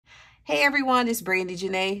Hey everyone, it's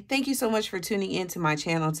Janei. Thank you so much for tuning in to my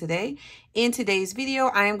channel today. In today's video,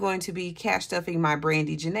 I am going to be cash stuffing my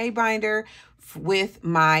Janei binder with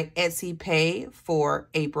my Etsy pay for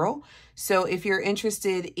April. So if you're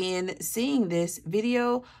interested in seeing this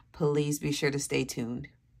video, please be sure to stay tuned.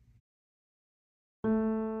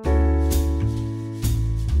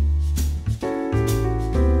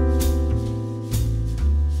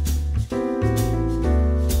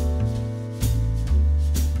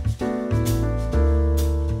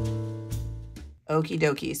 Okie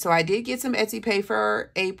dokie. So I did get some Etsy pay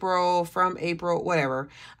for April, from April, whatever.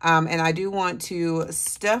 And I do want to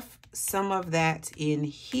stuff some of that in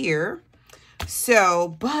here.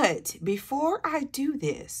 So, but before I do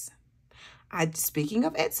this, speaking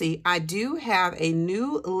of Etsy, I do have a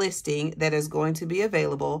new listing that is going to be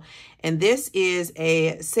available. And this is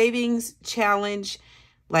a savings challenge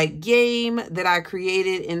game that I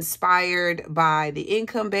created inspired by the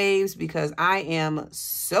Income Babes, because I am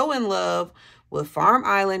so in love with Farm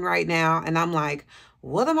Island right now. And I'm like,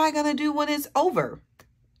 what am I going to do when it's over?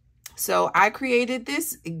 So I created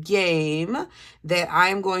this game that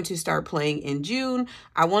I'm going to start playing in June.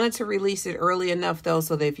 I wanted to release it early enough though,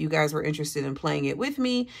 so that if you guys were interested in playing it with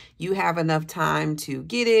me, you have enough time to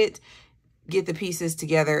get it, get the pieces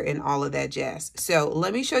together and all of that jazz. So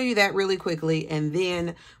let me show you that really quickly, and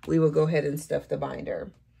then we will go ahead and stuff the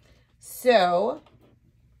binder. So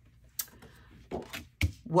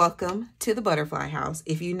welcome to the butterfly house.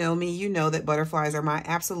 If you know me, you know that butterflies are my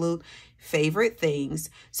absolute favorite things.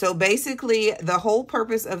 So basically, the whole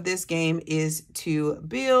purpose of this game is to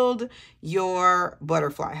build your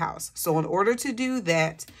butterfly house. So in order to do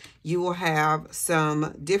that, you will have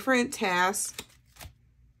some different tasks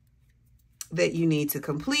that you need to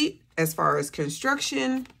complete as far as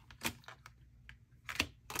construction.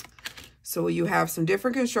 So you have some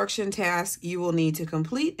different construction tasks you will need to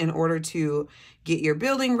complete in order to get your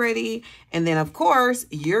building ready. And then of course,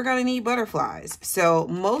 you're gonna need butterflies. So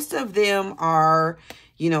most of them are,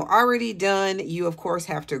 already done. You of course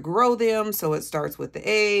have to grow them. So it starts with the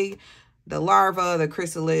egg, the larva, the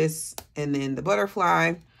chrysalis, and then the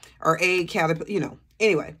butterfly or egg caterpillar,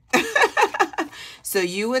 anyway. So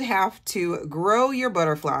you would have to grow your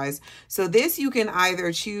butterflies. So this you can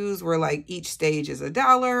either choose where each stage is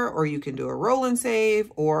 $1, or you can do a roll and save,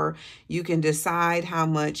 or you can decide how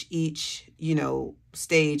much each,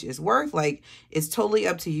 stage is worth. It's totally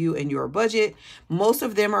up to you and your budget. Most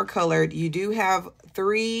of them are colored. You do have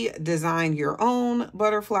 3 design your own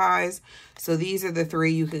butterflies. So these are the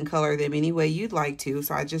 3. You can color them any way you'd like to.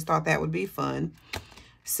 So I just thought that would be fun.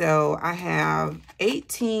 So I have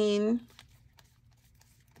 18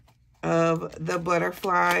 of the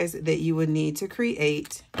butterflies that you would need to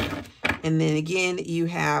create. And then again, you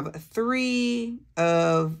have 3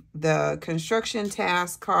 of the construction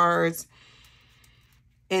task cards.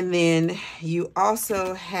 And then you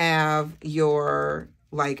also have your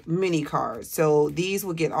mini cards. So these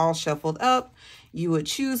will get all shuffled up. You would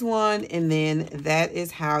choose one, and then that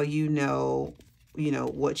is how you know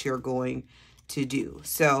what you're going to do.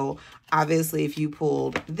 So obviously if you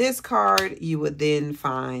pulled this card, you would then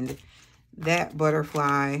find that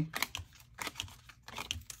butterfly,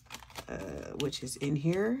 which is in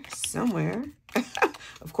here somewhere.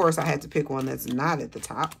 Of course, I had to pick one that's not at the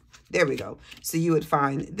top. There we go. So you would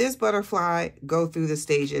find this butterfly, go through the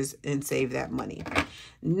stages, and save that money.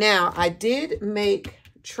 Now, I did make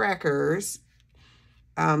trackers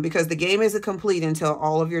because the game isn't complete until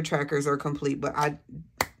all of your trackers are complete, but I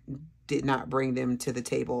did not bring them to the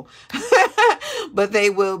table. But they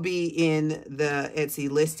will be in the Etsy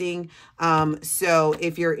listing. So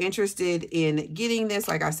if you're interested in getting this,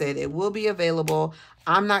 like I said, it will be available.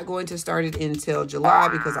 I'm not going to start it until July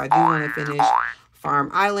because I do want to finish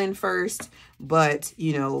Farm Island first. But,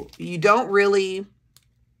 you don't really,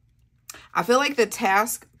 I feel like the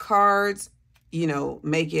task cards,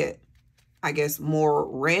 make it, I guess, more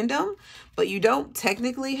random, but you don't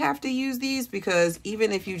technically have to use these, because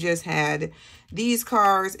even if you just had these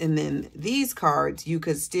cards and then these cards, you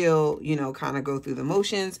could still, kind of go through the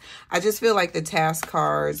motions. I just feel like the task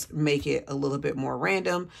cards make it a little bit more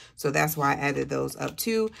random. So that's why I added those up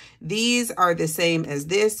too. These are the same as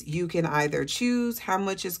this. You can either choose how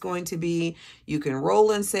much it's going to be. You can roll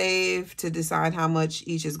and save to decide how much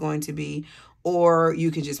each is going to be, or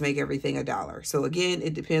you can just make everything $1. So again,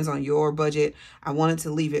 it depends on your budget. I wanted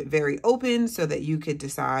to leave it very open so that you could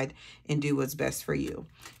decide and do what's best for you.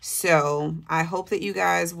 So I hope that you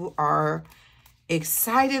guys are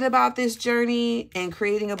excited about this journey and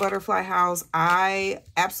creating a butterfly house. I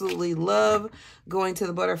absolutely love going to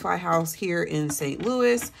the butterfly house here in St.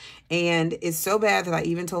 Louis. And it's so bad that I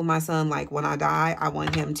even told my son, like, when I die, I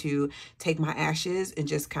want him to take my ashes and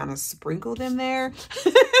just kind of sprinkle them there.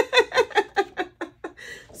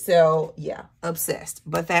 So yeah, obsessed.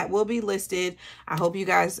 But that will be listed. I hope you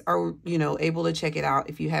guys are, you know, able to check it out.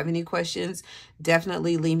 If you have any questions,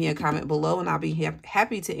 definitely leave me a comment below and I'll be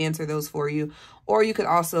happy to answer those for you. Or you could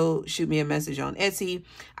also shoot me a message on Etsy.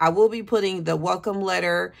 I will be putting the welcome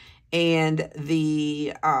letter and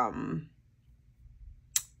the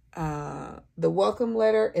welcome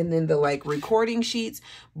letter and then the like recording sheets.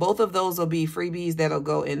 Both of those will be freebies that'll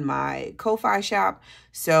go in my Ko-Fi shop.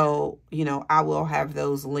 So, you know, I will have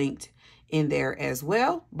those linked in there as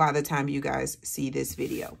well by the time you guys see this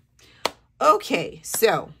video. Okay,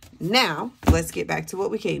 so now let's get back to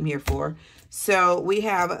what we came here for. So we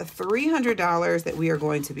have $300 that we are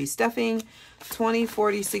going to be stuffing. 20,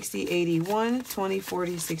 40, 60, 81, 20,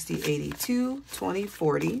 40, 60, 82, 20,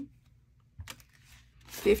 40.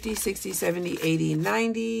 50, 60, 70, 80,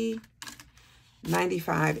 90,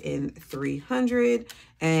 95, and 300.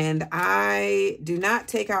 And I do not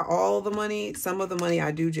take out all the money. Some of the money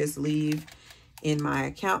I do just leave in my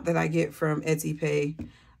account that I get from Etsy Pay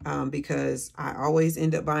because I always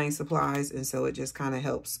end up buying supplies. And so it just kind of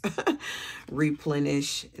helps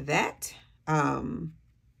replenish that.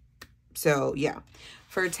 So yeah,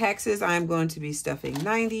 for taxes, I'm going to be stuffing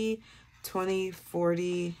 90, 20,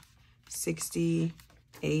 40, 60,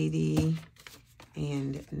 80,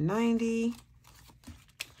 and 90.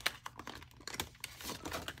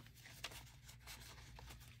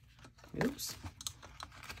 Oops.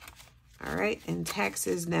 All right, and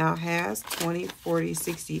taxes now has 20, 40,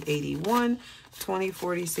 60, 81, 20,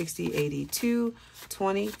 40, 60, 82,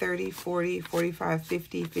 20, 30, 40, 45,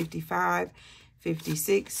 50, 55,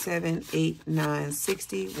 56, 7, 8, 9,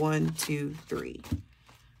 60, 1, 2, 3.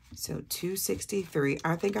 So 263.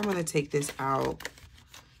 I think I'm going to take this out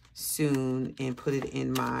soon and put it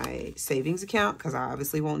in my savings account because I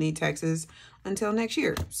obviously won't need taxes until next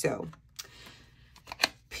year. So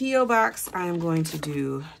P.O. Box, I am going to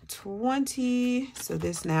do 20. So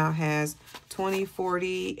this now has 20,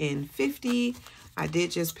 40, and 50. I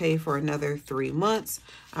did just pay for another 3 months.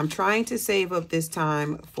 I'm trying to save up this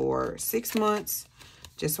time for 6 months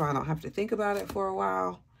just so I don't have to think about it for a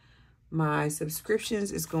while. My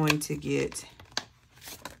subscriptions is going to get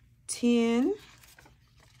 10.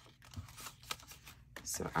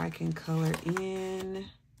 So I can color in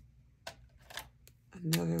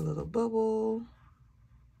another little bubble.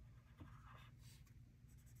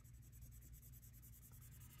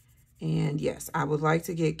 And yes, I would like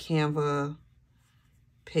to get Canva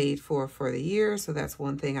paid for the year. So that's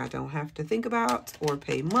one thing I don't have to think about or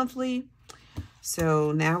pay monthly.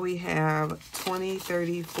 So now we have 20,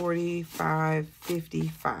 30, 45,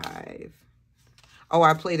 55. Oh,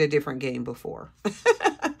 I played a different game before.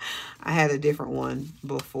 I had a different one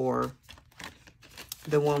before,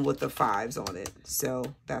 the one with the 5s on it.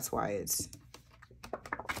 So that's why it's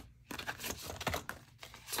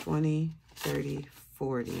 20, 30,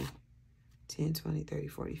 40, 10, 20, 30,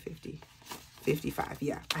 40, 50, 55.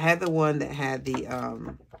 Yeah, I had the one that had the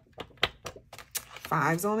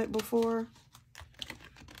 5s on it before.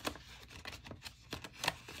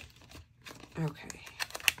 Okay.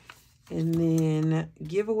 And then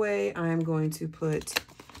giveaway, I'm going to put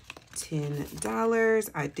 $10.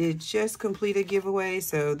 I did just complete a giveaway,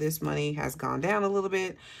 so this money has gone down a little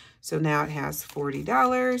bit. So now it has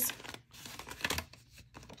 $40.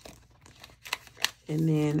 And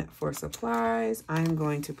then for supplies, I'm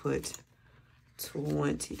going to put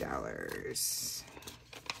 $20.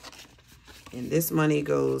 And this money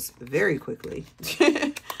goes very quickly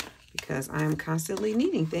because I'm constantly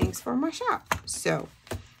needing things for my shop. So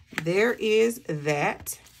there is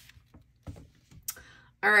that.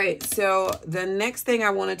 All right, so the next thing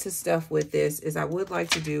I wanted to stuff with this is I would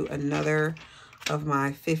like to do another of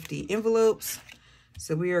my 50 envelopes.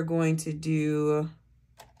 So we are going to do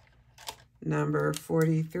number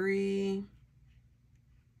 43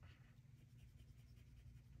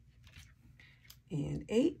 and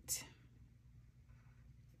 8.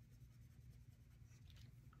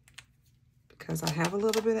 Because I have a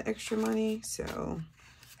little bit of extra money. So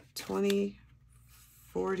 20,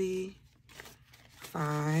 40,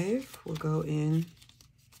 5 will go in.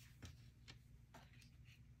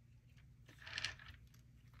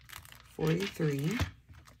 $43.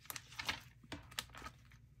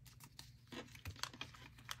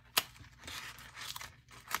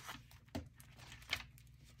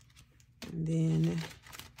 And then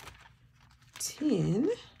 10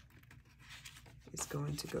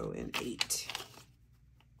 going to go in 8.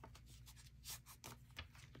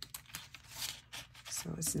 So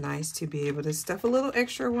it's nice to be able to stuff a little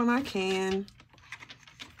extra when I can.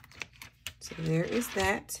 So there is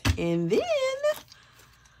that. And then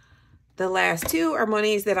the last 2 are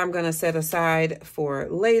monies that I'm going to set aside for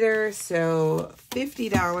later. So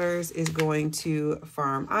 $50 is going to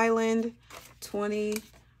Farm Island. 20,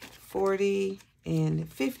 40, and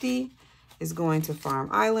 50 is going to Farm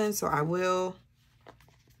Island. So I will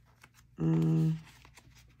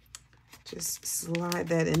just slide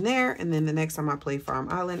that in there. And then the next time I play Farm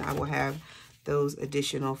Island, I will have those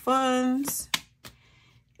additional funds.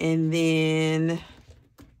 And then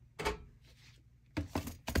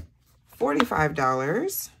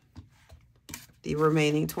 $45, the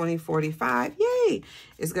remaining 20, 45, yay,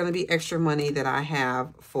 is going to be extra money that I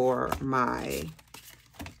have for my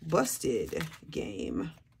busted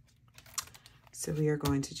game. So we are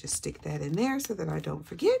going to just stick that in there so that I don't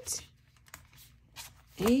forget.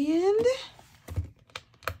 And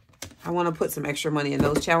I want to put some extra money in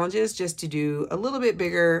those challenges just to do a little bit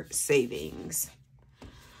bigger savings.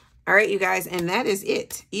 All right, you guys, and that is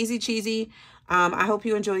it. Easy cheesy. I hope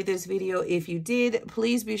you enjoyed this video. If you did,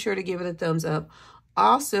 please be sure to give it a thumbs up.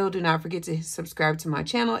 Also, do not forget to subscribe to my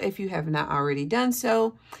channel if you have not already done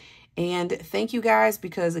so. And thank you guys,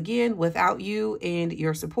 because again, without you and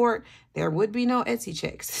your support, there would be no Etsy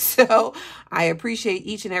checks. So I appreciate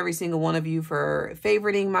each and every single one of you for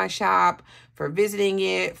favoriting my shop, for visiting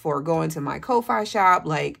it, for going to my Ko-Fi shop.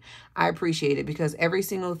 Like, I appreciate it, because every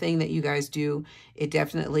single thing that you guys do, it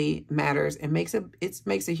definitely matters and makes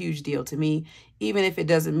a huge deal to me, even if it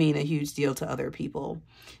doesn't mean a huge deal to other people.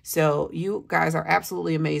 So you guys are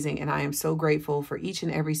absolutely amazing, and I am so grateful for each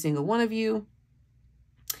and every single one of you.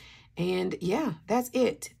 And yeah, that's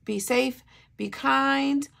it. Be safe, be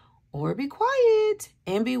kind, or be quiet,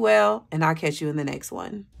 and be well. And I'll catch you in the next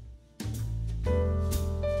one.